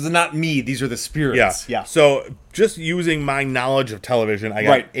to stress this is not me. These are the spirits. Yeah. So just using my knowledge of television, I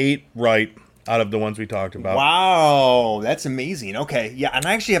got 8 right out of the ones we talked about. Wow, that's amazing. Okay, yeah, and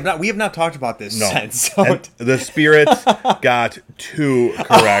I actually we have not talked about this since. So and the spirits got 2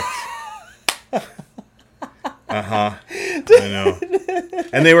 correct. I know.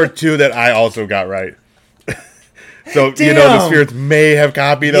 And they were 2 that I also got right. So, the spirits may have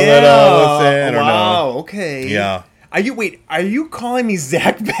copied a little, listen, or no. Wow, okay. Yeah. Are you calling me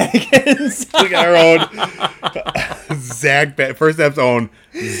Zach Baggins? We got our own First Step's own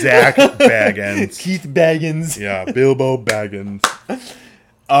Zach Baggins. Keith Baggins. Yeah, Bilbo Baggins.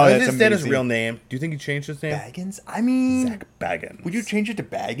 Oh, is that his real name? Do you think he changed his name? Baggins? I mean... Zach Baggins. Would you change it to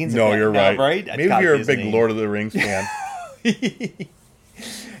Baggins? No, you're right. Right? Maybe you're a big Lord of the Rings fan.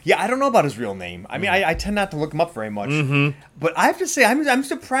 Yeah, I don't know about his real name. I mean, I tend not to look him up very much. Mm-hmm. But I have to say, I'm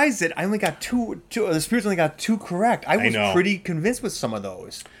surprised that I only got two. The spirits only got 2 correct. I was pretty convinced with some of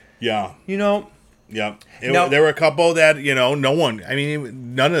those. Yeah. Yeah. There were a couple that, no one, I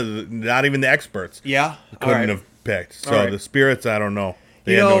mean, not even the experts. Yeah. Couldn't have picked. So the spirits, I don't know.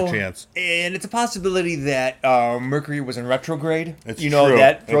 They had no chance. And it's a possibility that Mercury was in retrograde. It's true.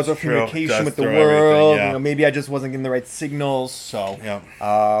 That throws off communication with the world. Maybe I just wasn't getting the right signals. So,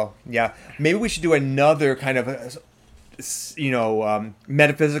 maybe we should do another kind of,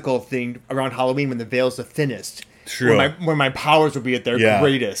 metaphysical thing around Halloween when the veil's the thinnest. True. When my powers will be at their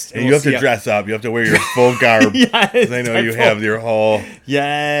greatest. And you have to dress up. You have to wear your full garb. Yes. I know you have your whole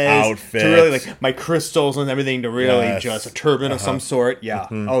outfit. To really, my crystals and everything to really just a turban of some sort. Yeah.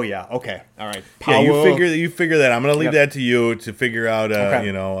 Mm-hmm. Oh, yeah. Okay. All right. Power. Yeah, you figure that. I'm going to leave that to you to figure out,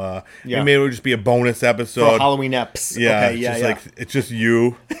 maybe it'll just be a bonus episode. For Halloween eps. Yeah. It's just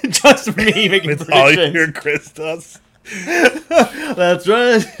you. Just me making with all your crystals. That's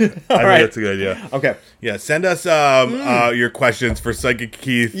right. I think that's a good idea. Okay. Yeah, send us your questions for Psychic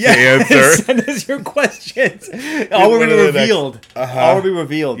Keith to answer. Send us your questions. All will be revealed. All will be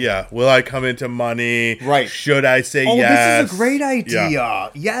revealed. Yeah. Will I come into money? Right. Should I say yes? This is a great idea. Yeah.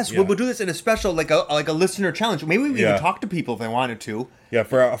 Yes, we'll do this in a special, like a listener challenge. Maybe we can talk to people if they wanted to. Yeah,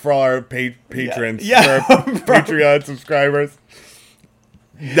 for all our patrons, for our Patreon subscribers.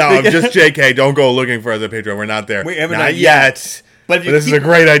 No, I'm just JK. Don't go looking for the Patreon. We're not there. Not yet. But this is a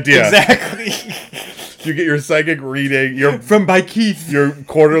great idea. Exactly. You get your psychic reading. By Keith. Your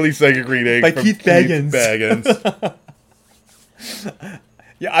quarterly psychic reading by Keith Baggins.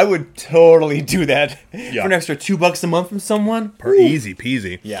 Yeah, I would totally do that for an extra $2 a month from someone. Easy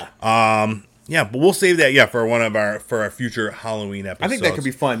peasy. Yeah. But we'll save that. For our future Halloween episodes. I think that could be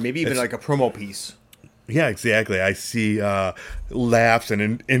fun. Maybe even like a promo piece. Yeah, exactly. I see laughs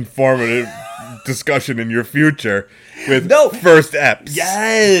and informative discussion in your future with first eps.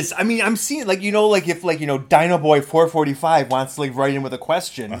 Yes. I mean, I'm seeing, if, Dino Boy 445 wants to, write in with a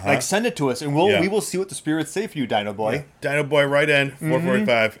question, send it to us, and we will see what the spirits say for you, Dino Boy. Yeah. Dino Boy, write in,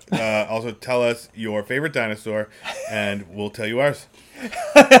 445. Also, tell us your favorite dinosaur, and we'll tell you ours.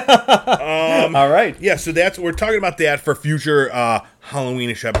 All right. Yeah, so we're talking about that for future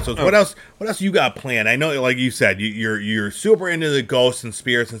Halloweenish episodes. What else you got planned? I know, like you said, you're super into the ghosts and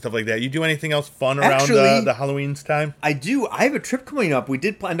spirits and stuff like that. You do anything else fun around the Halloween's time? I do. I have a trip coming up. We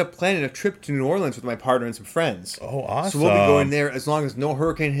did end up planning a trip to New Orleans with my partner and some friends. Oh, awesome. So we'll be going there as long as no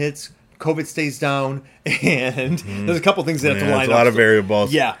hurricane hits, COVID stays down, and there's a couple things that have to line up. There's a lot of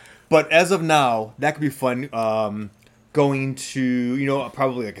variables. Yeah. But as of now, that could be fun. Going to,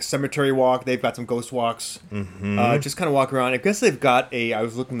 probably like a cemetery walk. They've got some ghost walks. Mm-hmm. Just kind of walk around. I guess they've got I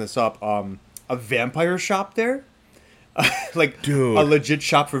was looking this up, a vampire shop there. Dude. A legit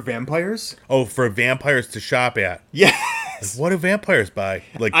shop for vampires. Oh, for vampires to shop at. Yes. What do vampires buy?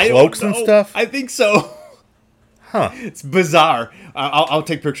 Cloaks and stuff? I think so. Huh. It's bizarre. I'll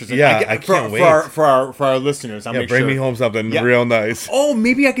take pictures. I can't wait. For our listeners. I'll make bring me home something real nice. Oh,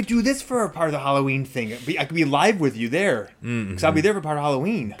 maybe I could do this for a part of the Halloween thing. I could be live with you there. Because I'll be there for part of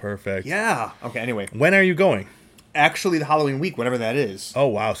Halloween. Perfect. Yeah. Okay, anyway. When are you going? Actually, the Halloween week, whatever that is. Oh,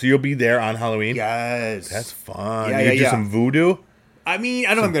 wow. So you'll be there on Halloween? Yes. That's fun. You do some voodoo? I mean, I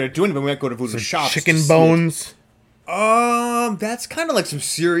don't know if I'm going to do anything, but we might go to voodoo shops. Chicken bones? That's kind of like some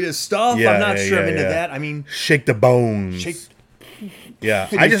serious stuff. I'm not sure I'm into that. I mean, shake the bones. Yeah,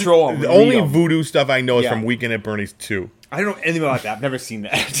 the only voodoo stuff I know is from Weekend at Bernie's 2. I don't know anything about that. I've never seen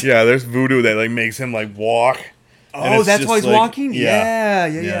that. Yeah, there's voodoo that makes him walk. Oh, that's why he's walking?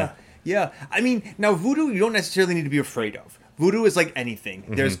 Yeah. I mean, now voodoo you don't necessarily need to be afraid of. Voodoo is like anything.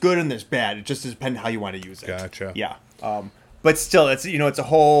 Mm-hmm. There's good and there's bad. It just depends how you want to use it. Gotcha. Yeah. But still, it's it's a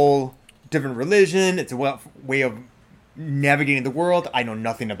whole different religion. It's a way of navigating the world. I know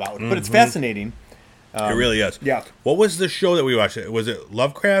nothing about it, but it's fascinating. It really is. Yeah. What was the show that we watched? Was it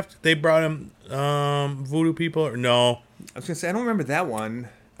Lovecraft? They brought him voodoo people or no? I was gonna say I don't remember that one.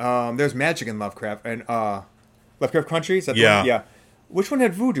 There's magic in Lovecraft and Lovecraft Country. Is that the one? Yeah. Which one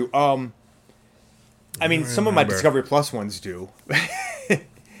had voodoo? I mean, some of my Discovery Plus ones do.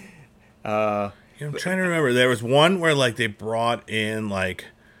 I'm trying to remember. There was one where they brought in I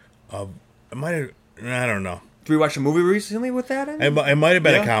don't know. Did we watch a movie recently with that in? It might have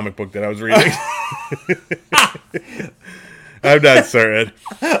been a comic book that I was reading. I'm not certain.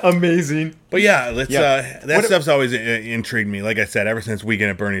 Amazing. But that stuff's always intrigued me. Like I said, ever since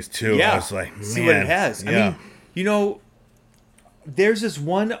Weekend at Bernie's 2, I was like, man. See what it has. I mean, there's this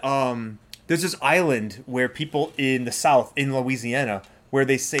one, there's this island where people in the South, in Louisiana, where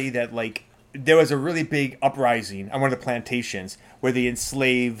they say that, there was a really big uprising on one of the plantations where they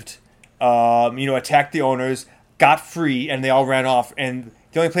enslaved... attacked the owners, got free, and they all ran off. And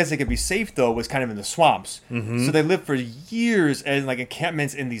the only place they could be safe, though, was kind of in the swamps. Mm-hmm. So they lived for years in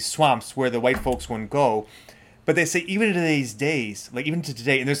encampments in these swamps where the white folks wouldn't go. But they say even in today's days, like even to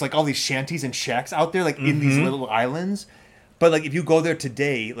today, and there's like all these shanties and shacks out there, like in these little islands. But like if you go there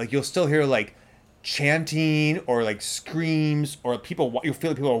today, like you'll still hear like chanting or like screams or you'll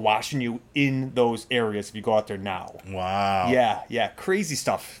feel like people are watching you in those areas if you go out there now. Wow. Yeah, crazy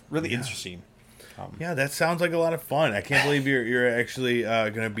stuff. Really interesting. Yeah, that sounds like a lot of fun. I can't believe you're actually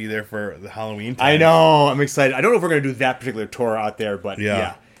going to be there for the Halloween time. I know. I'm excited. I don't know if we're going to do that particular tour out there, but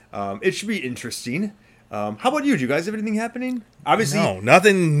yeah. It should be interesting. How about you? Do you guys have anything happening? Obviously, no,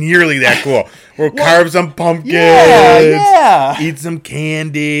 nothing nearly that cool. We'll carve some pumpkins, eat some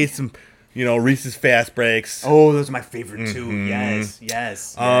candy, some Reese's Fast Breaks. Oh, those are my favorite too.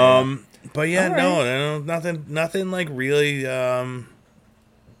 Yes. But yeah, no, nothing like really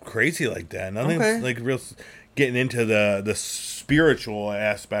crazy like that. Nothing like real getting into the spiritual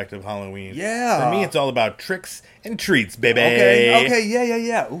aspect of Halloween. Yeah, for me, it's all about tricks and treats, baby. Okay,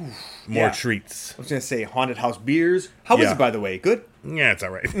 yeah. Ooh. More treats. I was gonna say haunted house beers. How was it, by the way? Good? Yeah, it's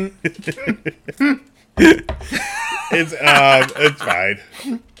all right. It's fine.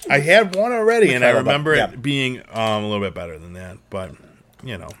 I had one already, and I remember it being a little bit better than that. But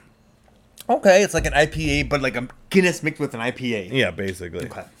okay, it's like an IPA, but like a Guinness mixed with an IPA. Yeah, basically.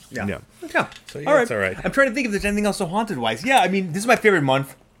 Okay. Yeah. So yeah, it's all right. I'm trying to think if there's anything else so haunted wise. Yeah, I mean, this is my favorite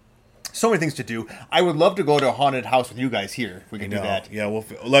month. So many things to do. I would love to go to a haunted house with you guys here. If we can do that. Yeah,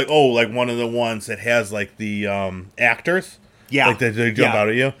 like one of the ones that has like the actors. Yeah, like they jump out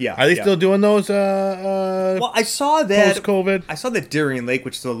at you. Yeah, are they still doing those? Well, I saw that post-COVID. I saw that Darien Lake,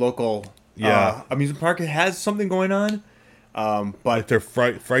 which is a local amusement park, has something going on. But like their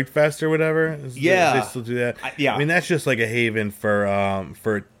Fright Fest or whatever. They still do that. I mean, that's just like a haven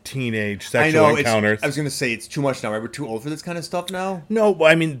for teenage sexual encounters. I was gonna say it's too much now. Right? We're too old for this kind of stuff now. No,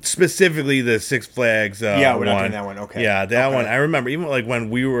 I mean specifically the Six Flags. We're not doing that one. Okay. Yeah, that one. I remember even like when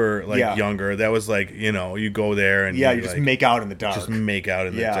we were younger. That was like you go there and you just make out in the dark. Just make out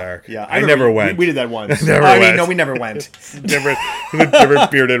in the dark. Yeah, I never went. We did that once. We never went.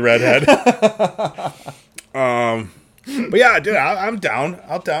 different bearded redhead. But yeah, dude, I'm down.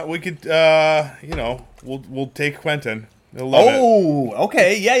 We could, we'll take Quentin. He'll love it.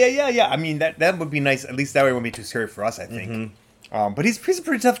 Okay, yeah. I mean, that would be nice. At least that way it won't be too scary for us, I think. But he's a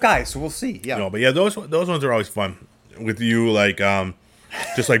pretty tough guy, so we'll see. Yeah. No, but yeah, those ones are always fun. With you, like,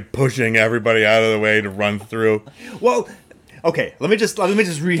 just like pushing everybody out of the way to run through. Well, okay, let me just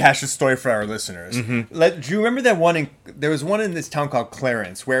rehash the story for our listeners. Do you remember that one? There was one in this town called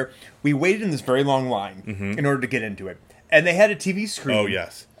Clarence where we waited in this very long line in order to get into it, and they had a TV screen. Oh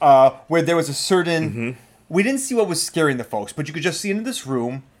yes. Where there was a certain. We didn't see what was scaring the folks, but you could just see into this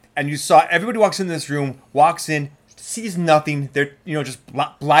room, and you saw everybody walks into this room, sees nothing. They're just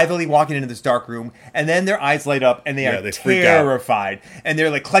blithely walking into this dark room, and then their eyys light up, and they are terrified, and they're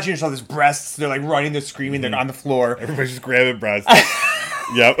like clutching each other's breasts. They're like running, they're screaming, they're on the floor. Everybody's just grabbing breasts.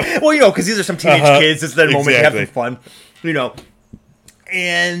 Yep. Well, because these are some teenage kids. It's their moment to have some fun,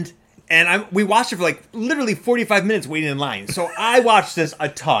 And we watched it for like literally 45 minutes waiting in line. So I watched this a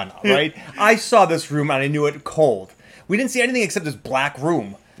ton, right? I saw this room and I knew it cold. We didn't see anything except this black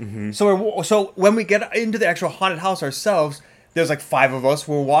room. So when we get into the actual haunted house ourselves, there's like 5 of us.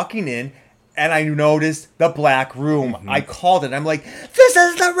 We're walking in, and I noticed the black room. I called it. I'm like, "This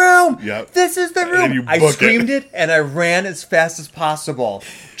is the room! Yep. This is the room!" I screamed it, and I ran as fast as possible,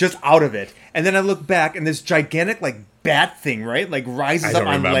 just out of it. And then I look back, and this gigantic like bat thing, right, like rises up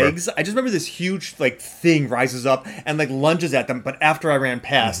on legs. I just remember this huge like thing rises up and like lunges at them. But after I ran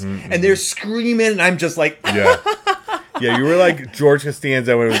past, and they're screaming, and I'm just like, Yeah, you were like George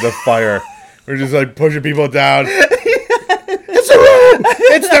Costanza when it was a fire. We're just like pushing people down. It's the room!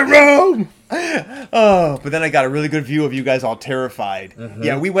 It's the room! Oh, but then I got a really good view of you guys all terrified.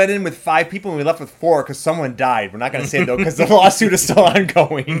 Yeah, we went in with 5 people and we left with 4 because someone died. We're not going to say it though because the lawsuit is still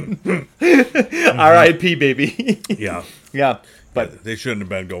ongoing. R.I.P. baby. Yeah. But they shouldn't have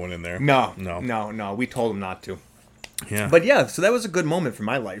been going in there. No. We told them not to. Yeah. But yeah, so that was a good moment for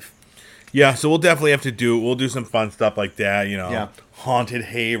my life. Yeah, so we'll definitely have to we'll do some fun stuff like that, haunted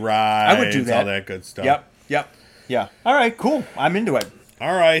hayride. I would do that. All that good stuff. Yep. Yeah. All right, cool. I'm into it.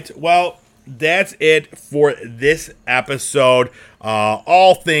 All right. Well, that's it for this episode.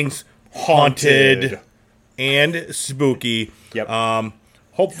 All things haunted and spooky. Yep.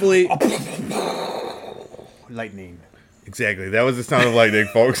 Hopefully. Lightning. Exactly. That was the sound of lightning,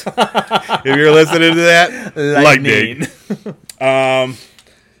 folks. If you're listening to that, lightning.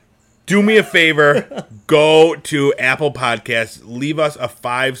 Do me a favor. Go to Apple Podcasts. Leave us a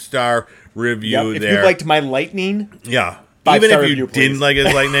 5-star review there. If you liked my lightning. Yeah. Even if you didn't like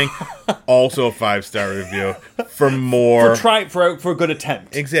his lightning, also a 5-star review for more. For a good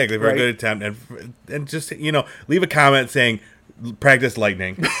attempt. Exactly, for a good attempt. And just, leave a comment saying, practice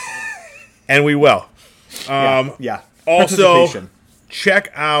lightning. And we will. Also,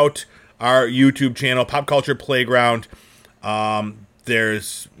 check out our YouTube channel, Pop Culture Playground.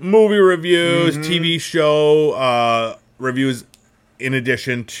 There's movie reviews, TV show reviews, in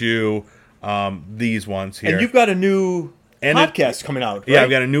addition to these ones here. And you've got a new podcast coming out, right? Yeah, I've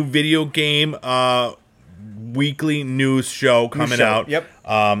got a new video game weekly news show coming out. Yep.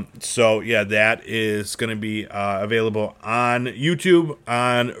 That is going to be available on YouTube,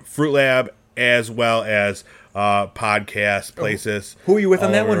 on Fruit Lab, as well as podcast places. Who are you with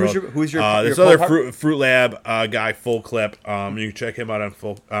on that one? Who's your this your other Fruit Lab guy, Full Clip. You can check him out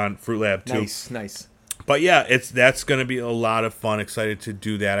on Fruit Lab too. Nice. But yeah, that's going to be a lot of fun. Excited to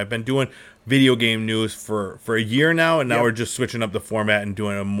do that. I've been doing video game news for a year now, and now we're just switching up the format and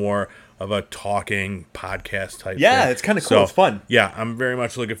doing a more of a talking podcast type thing. It's kind of cool. It's fun. Yeah, I'm very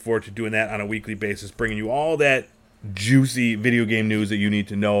much looking forward to doing that on a weekly basis, bringing you all that juicy video game news that you need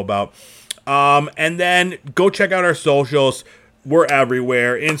to know about. And then go check out our socials. We're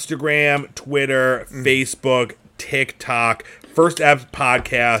everywhere. Instagram, Twitter, Facebook, TikTok, First Apps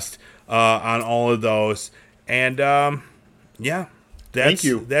Podcast on all of those. And thank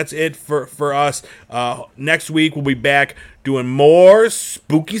you. That's it for us. Next week we'll be back doing more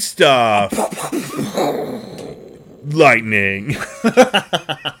spooky stuff. Lightning.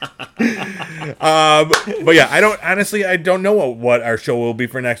 But yeah, I don't know what our show will be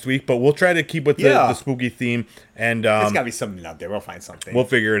for next week, but we'll try to keep with the spooky theme. And there's gotta be something out there. We'll find something. We'll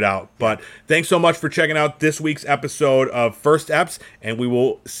figure it out. But thanks so much for checking out this week's episode of First Eps, and we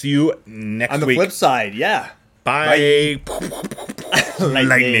will see you next week. On the flip side, Bye.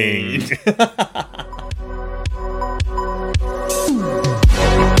 Lightning.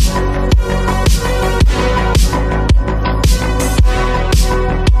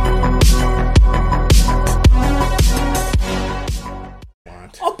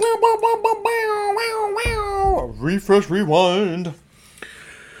 Refresh, rewind.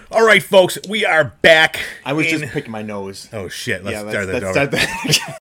 All right, folks, we are back. I was just picking my nose. Oh, shit. Let's start that over.